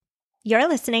You're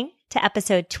listening to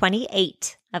episode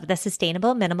 28 of the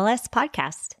Sustainable Minimalist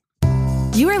Podcast.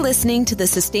 You are listening to the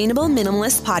Sustainable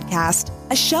Minimalist Podcast,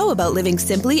 a show about living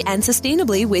simply and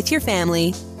sustainably with your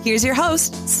family. Here's your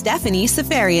host, Stephanie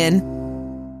Seferian.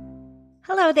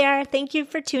 Hello there. Thank you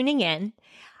for tuning in.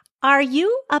 Are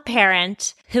you a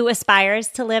parent who aspires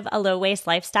to live a low-waste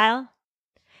lifestyle?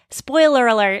 Spoiler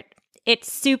alert,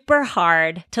 it's super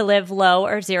hard to live low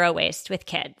or zero waste with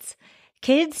kids.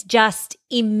 Kids just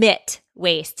emit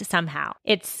waste somehow.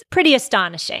 It's pretty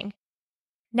astonishing.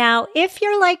 Now, if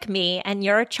you're like me and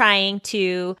you're trying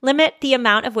to limit the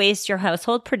amount of waste your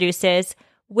household produces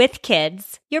with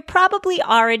kids, you're probably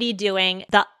already doing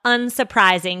the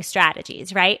unsurprising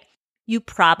strategies, right? You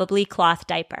probably cloth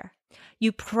diaper.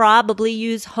 You probably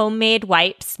use homemade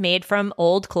wipes made from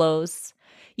old clothes.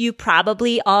 You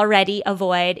probably already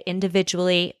avoid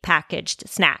individually packaged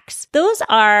snacks. Those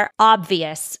are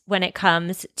obvious when it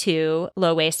comes to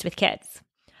low waste with kids.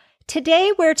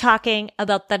 Today, we're talking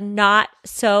about the not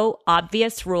so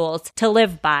obvious rules to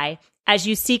live by as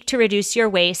you seek to reduce your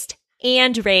waste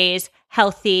and raise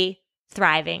healthy,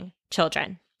 thriving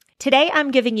children. Today,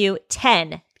 I'm giving you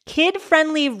 10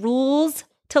 kid-friendly rules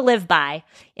to live by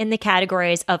in the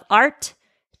categories of art,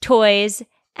 toys,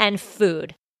 and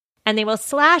food. And they will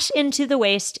slash into the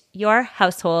waste your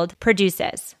household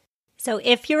produces. So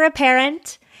if you're a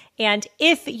parent and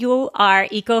if you are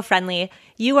eco-friendly,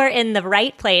 you are in the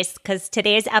right place because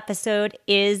today's episode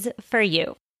is for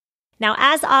you. Now,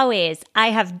 as always, I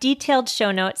have detailed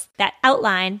show notes that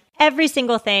outline every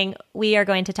single thing we are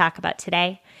going to talk about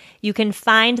today. You can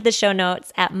find the show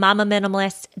notes at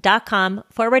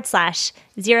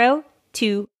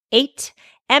mamaminimalist.com/028,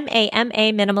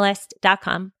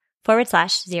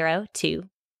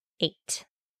 mamaminimalist.com/028.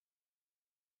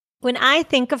 When I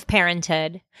think of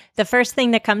parenthood, the first thing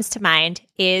that comes to mind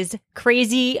is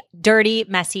crazy, dirty,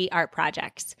 messy art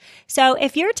projects. So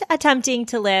if you're attempting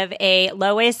to live a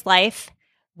low-waste life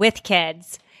with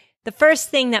kids, the first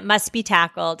thing that must be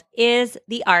tackled is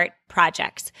the art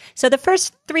projects. So the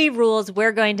first 3 rules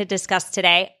we're going to discuss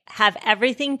today have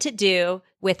everything to do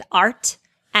with art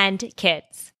and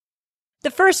kids. The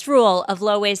first rule of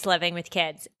low-waste living with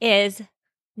kids is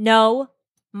no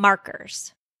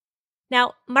markers.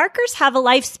 Now, markers have a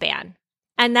lifespan,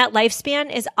 and that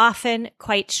lifespan is often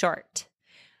quite short.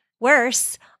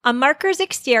 Worse, a marker's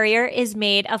exterior is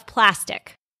made of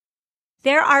plastic.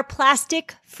 There are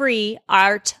plastic-free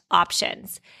art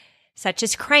options, such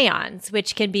as crayons,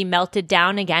 which can be melted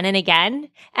down again and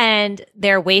again, and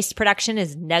their waste production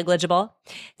is negligible.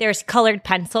 There's colored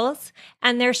pencils,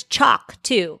 and there's chalk,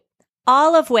 too,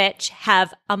 all of which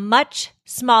have a much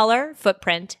smaller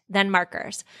footprint than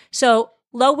markers. So,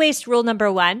 low waste rule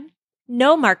number 1,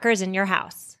 no markers in your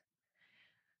house.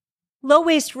 Low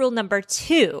waste rule number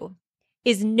 2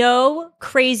 is no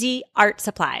crazy art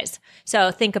supplies. So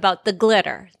think about the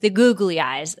glitter, the googly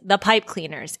eyes, the pipe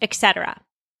cleaners, etc.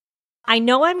 I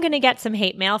know I'm going to get some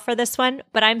hate mail for this one,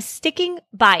 but I'm sticking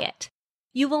by it.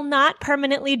 You will not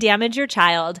permanently damage your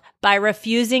child by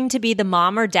refusing to be the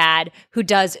mom or dad who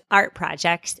does art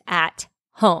projects at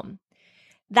home.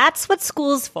 That's what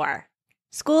school's for.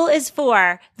 School is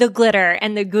for the glitter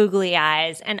and the googly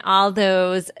eyes and all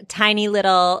those tiny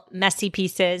little messy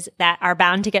pieces that are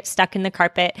bound to get stuck in the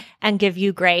carpet and give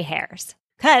you gray hairs.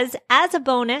 Because as a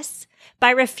bonus, by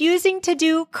refusing to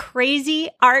do crazy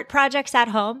art projects at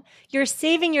home, you're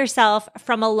saving yourself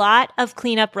from a lot of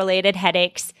cleanup-related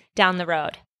headaches down the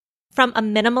road. From a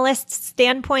minimalist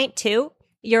standpoint, too,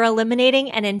 you're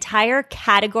eliminating an entire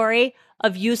category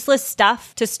of useless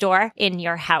stuff to store in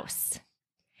your house.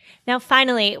 Now,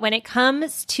 finally, when it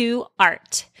comes to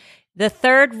art, the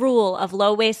third rule of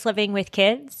low-waste living with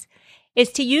kids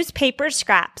is to use paper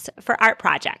scraps for art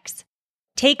projects.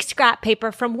 Take scrap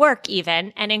paper from work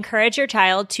even and encourage your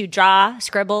child to draw,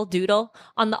 scribble, doodle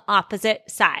on the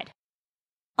opposite side.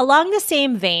 Along the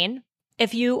same vein,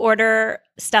 if you order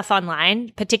stuff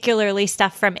online, particularly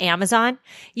stuff from Amazon,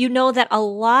 you know that a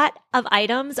lot of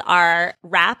items are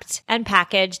wrapped and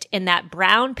packaged in that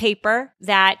brown paper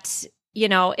that,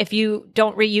 if you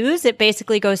don't reuse, it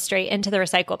basically goes straight into the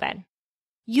recycle bin.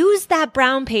 Use that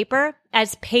brown paper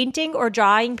as painting or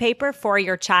drawing paper for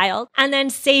your child and then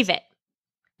save it.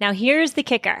 Now, here's the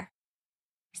kicker.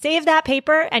 Save that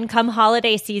paper and come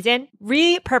holiday season,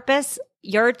 repurpose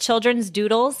your children's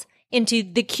doodles into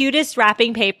the cutest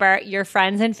wrapping paper your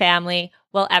friends and family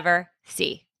will ever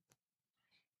see.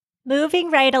 Moving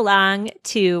right along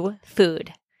to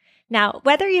food. Now,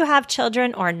 whether you have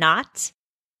children or not,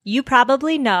 you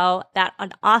probably know that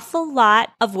an awful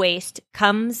lot of waste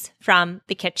comes from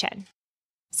the kitchen.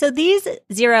 So these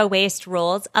zero waste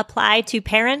rules apply to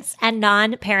parents and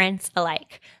non-parents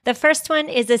alike. The first one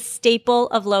is a staple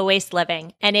of low waste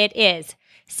living, and it is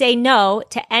say no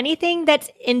to anything that's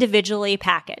individually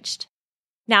packaged.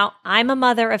 Now, I'm a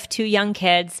mother of 2 young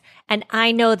kids, and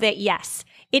I know that yes,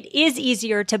 it is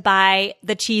easier to buy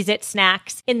the Cheez-It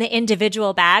snacks in the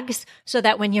individual bags so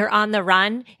that when you're on the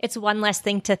run, it's one less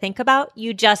thing to think about.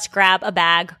 You just grab a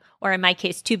bag, or in my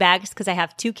case, 2 bags because I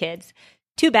have 2 kids,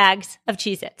 2 bags of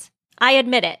Cheez-Its. I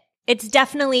admit it. It's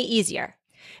definitely easier.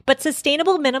 But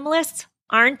sustainable minimalists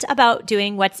aren't about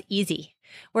doing what's easy.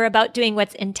 We're about doing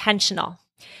what's intentional.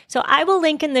 So I will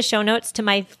link in the show notes to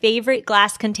my favorite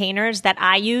glass containers that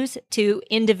I use to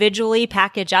individually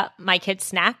package up my kids'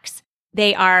 snacks.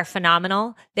 They are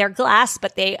phenomenal. They're glass,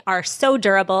 but they are so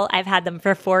durable. I've had them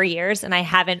for 4 years and I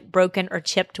haven't broken or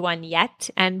chipped one yet.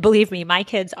 And believe me, my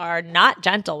kids are not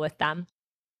gentle with them.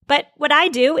 But what I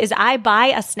do is I buy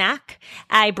a snack,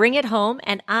 I bring it home,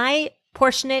 and I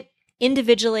portion it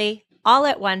individually all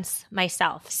at once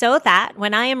myself so that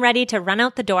when I am ready to run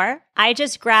out the door, I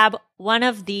just grab one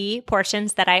of the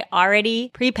portions that I already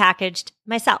prepackaged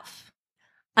myself.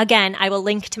 Again, I will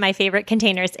link to my favorite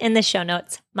containers in the show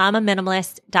notes,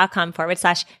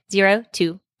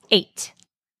 mamaminimalist.com/028.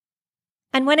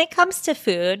 And when it comes to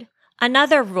food,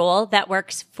 another rule that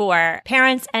works for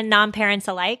parents and non-parents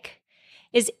alike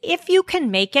is if you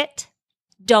can make it,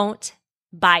 don't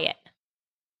buy it.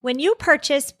 When you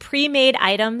purchase pre-made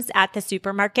items at the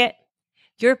supermarket,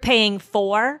 you're paying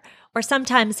 4 or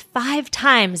sometimes 5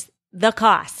 times the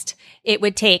cost it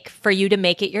would take for you to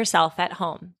make it yourself at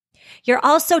home. You're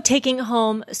also taking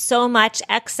home so much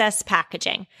excess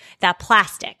packaging, that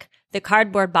plastic, the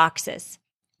cardboard boxes.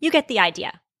 You get the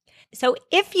idea. So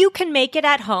if you can make it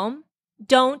at home,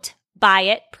 don't buy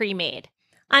it pre-made.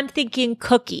 I'm thinking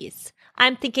cookies.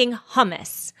 I'm thinking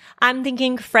hummus. I'm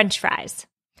thinking French fries.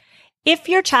 If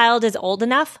your child is old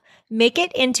enough, make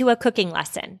it into a cooking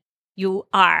lesson. You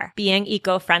are being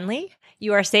eco-friendly,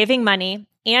 you are saving money,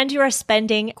 and you are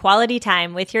spending quality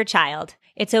time with your child.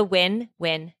 It's a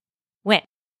win-win-win.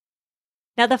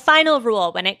 Now, the final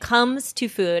rule when it comes to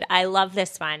food, I love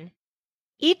this one.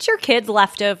 Eat your kids'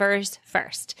 leftovers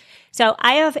first. So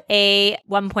I have a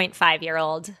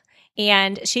 1.5-year-old.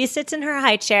 And she sits in her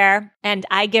high chair and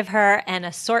I give her an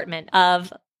assortment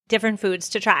of different foods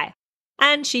to try.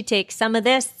 And she takes some of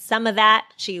this, some of that.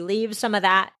 She leaves some of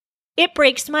that. It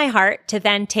breaks my heart to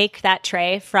then take that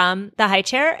tray from the high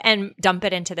chair and dump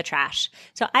it into the trash.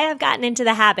 So I have gotten into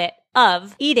the habit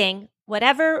of eating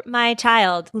whatever my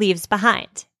child leaves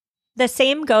behind. The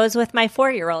same goes with my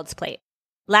 4-year-old's plate.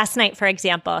 Last night, for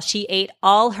example, she ate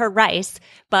all her rice,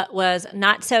 but was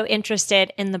not so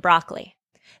interested in the broccoli.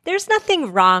 There's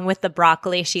nothing wrong with the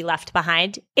broccoli she left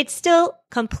behind. It's still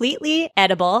completely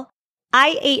edible.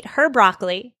 I ate her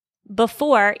broccoli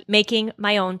before making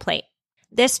my own plate.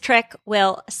 This trick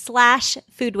will slash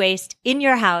food waste in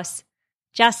your house.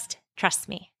 Just trust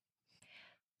me.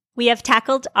 We have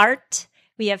tackled art,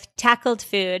 we have tackled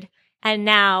food, and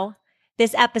now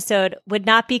this episode would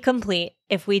not be complete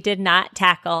if we did not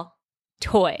tackle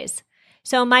toys.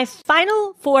 So my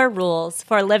final 4 rules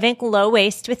for living low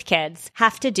waste with kids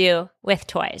have to do with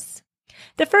toys.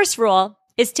 The first rule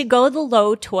is to go the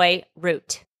low toy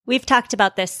route. We've talked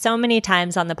about this so many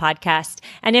times on the podcast,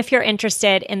 and if you're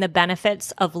interested in the benefits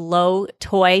of low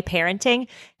toy parenting,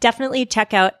 definitely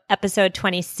check out episode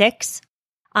 26.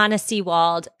 Anna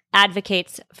Seawald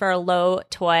advocates for low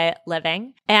toy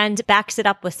living and backs it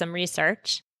up with some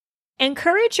research.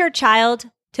 Encourage your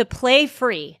child to play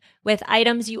free with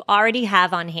items you already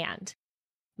have on hand.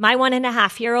 My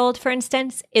 1.5-year-old, for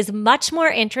instance, is much more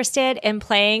interested in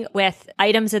playing with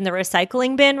items in the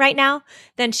recycling bin right now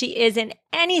than she is in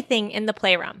anything in the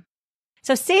playroom.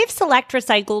 So save select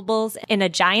recyclables in a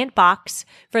giant box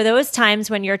for those times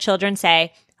when your children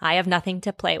say, I have nothing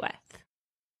to play with.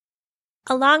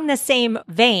 Along the same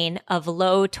vein of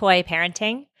low toy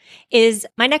parenting is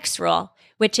my next rule,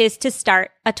 which is to start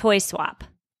a toy swap.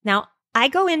 Now, I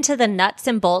go into the nuts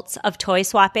and bolts of toy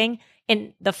swapping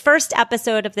in the first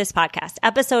episode of this podcast,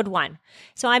 episode 1.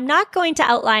 So I'm not going to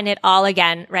outline it all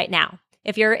again right now.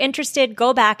 If you're interested,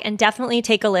 go back and definitely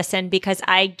take a listen because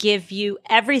I give you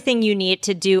everything you need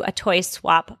to do a toy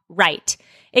swap right.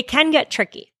 It can get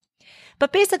tricky.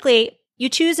 But basically, you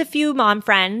choose a few mom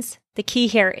friends. The key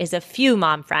here is a few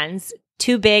mom friends.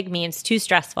 Too big means too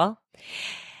stressful.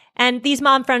 And these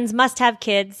mom friends must have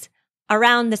kids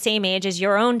around the same age as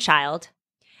your own child.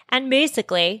 And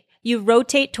basically, you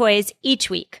rotate toys each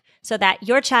week so that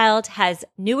your child has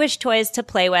newish toys to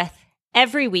play with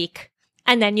every week,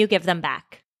 and then you give them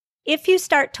back. If you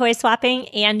start toy swapping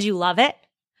and you love it,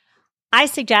 I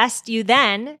suggest you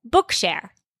then book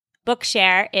share. Book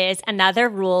share is another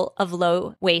rule of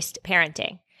low-waste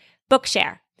parenting. Book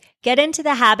share. Get into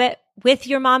the habit with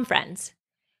your mom friends.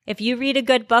 If you read a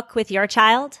good book with your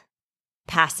child,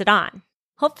 pass it on.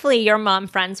 Hopefully your mom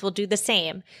friends will do the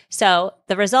same. So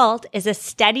the result is a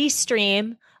steady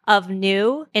stream of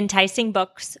new, enticing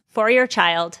books for your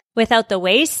child without the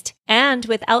waste and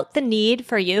without the need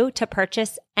for you to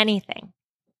purchase anything.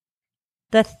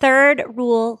 The third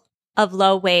rule of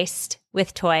low waste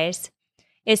with toys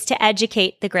is to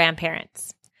educate the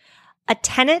grandparents. A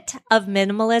tenet of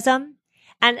minimalism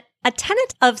and a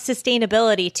tenet of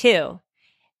sustainability too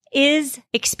is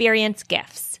experience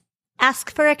gifts.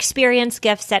 Ask for experience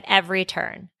gifts at every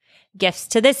turn. Gifts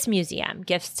to this museum,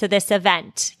 gifts to this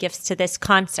event, gifts to this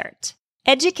concert.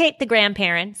 Educate the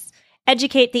grandparents,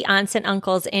 educate the aunts and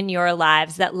uncles in your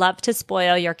lives that love to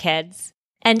spoil your kids,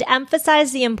 and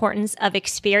emphasize the importance of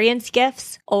experience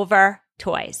gifts over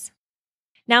toys.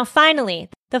 Now, finally,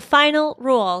 the final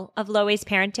rule of low-waste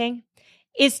parenting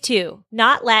is to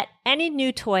not let any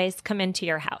new toys come into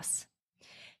your house.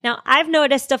 Now, I've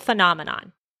noticed a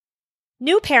phenomenon.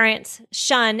 New parents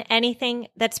shun anything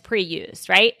that's pre-used,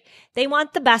 right? They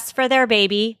want the best for their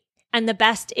baby, and the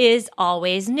best is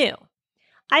always new.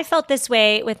 I felt this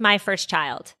way with my first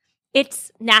child.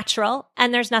 It's natural,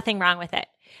 and there's nothing wrong with it.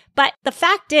 But the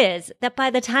fact is that by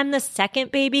the time the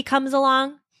second baby comes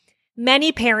along,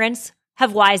 many parents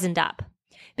have wisened up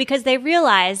because they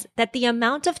realize that the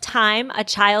amount of time a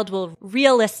child will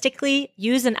realistically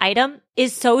use an item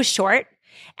is so short,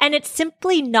 and it's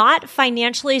simply not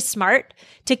financially smart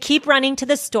to keep running to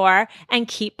the store and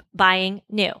keep buying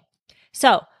new.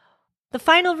 So, the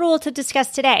final rule to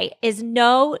discuss today is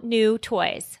no new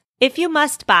toys. If you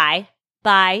must buy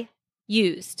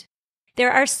used.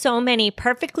 There are so many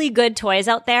perfectly good toys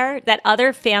out there that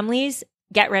other families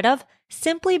get rid of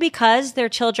simply because their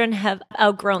children have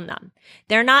outgrown them.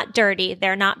 They're not dirty,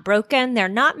 they're not broken, they're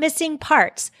not missing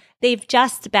parts. They've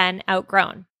just been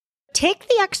outgrown. Take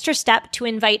the extra step to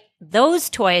invite those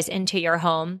toys into your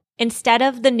home instead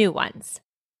of the new ones.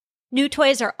 New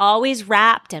toys are always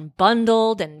wrapped and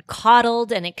bundled and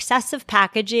coddled in excessive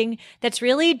packaging that's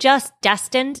really just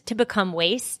destined to become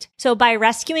waste. So by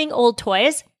rescuing old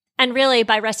toys, and really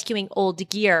by rescuing old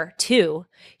gear too,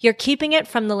 you're keeping it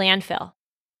from the landfill.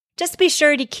 Just be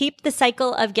sure to keep the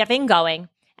cycle of giving going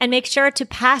and make sure to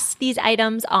pass these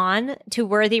items on to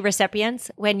worthy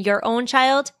recipients when your own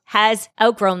child has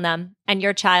outgrown them, and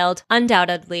your child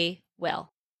undoubtedly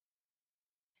will.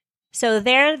 So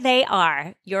there they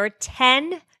are, your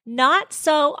 10 not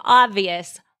so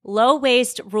obvious low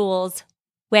waste rules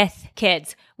with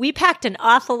kids. We packed an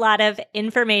awful lot of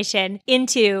information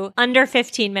into under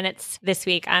 15 minutes this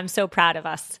week. I'm so proud of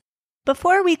us.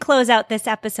 Before we close out this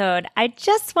episode, I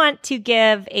just want to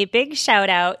give a big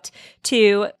shout out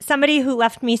to somebody who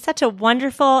left me such a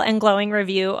wonderful and glowing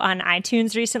review on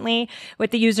iTunes recently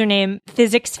with the username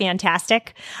PhysicsFantastic.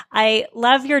 I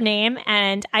love your name,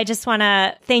 and I just want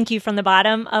to thank you from the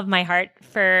bottom of my heart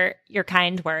for your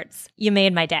kind words. You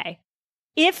made my day.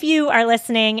 If you are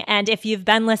listening, and if you've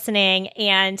been listening,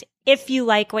 and if you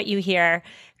like what you hear,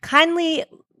 kindly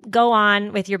go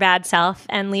on with your bad self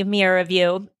and leave me a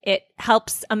review. It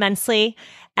helps immensely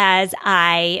as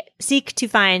I seek to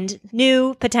find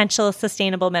new potential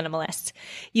sustainable minimalists.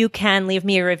 You can leave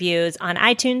me reviews on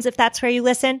iTunes if that's where you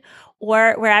listen,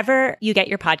 or wherever you get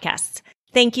your podcasts.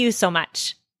 Thank you so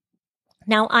much.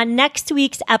 Now, on next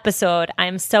week's episode,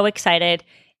 I'm so excited.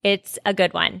 It's a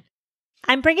good one.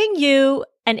 I'm bringing you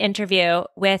an interview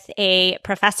with a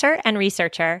professor and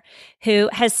researcher who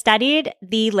has studied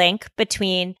the link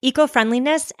between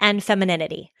eco-friendliness and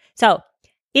femininity. So,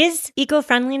 is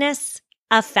eco-friendliness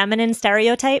a feminine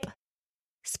stereotype?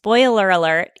 Spoiler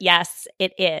alert, yes,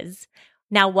 it is.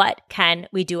 Now, what can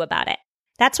we do about it?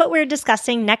 That's what we're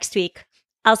discussing next week.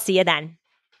 I'll see you then.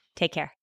 Take care.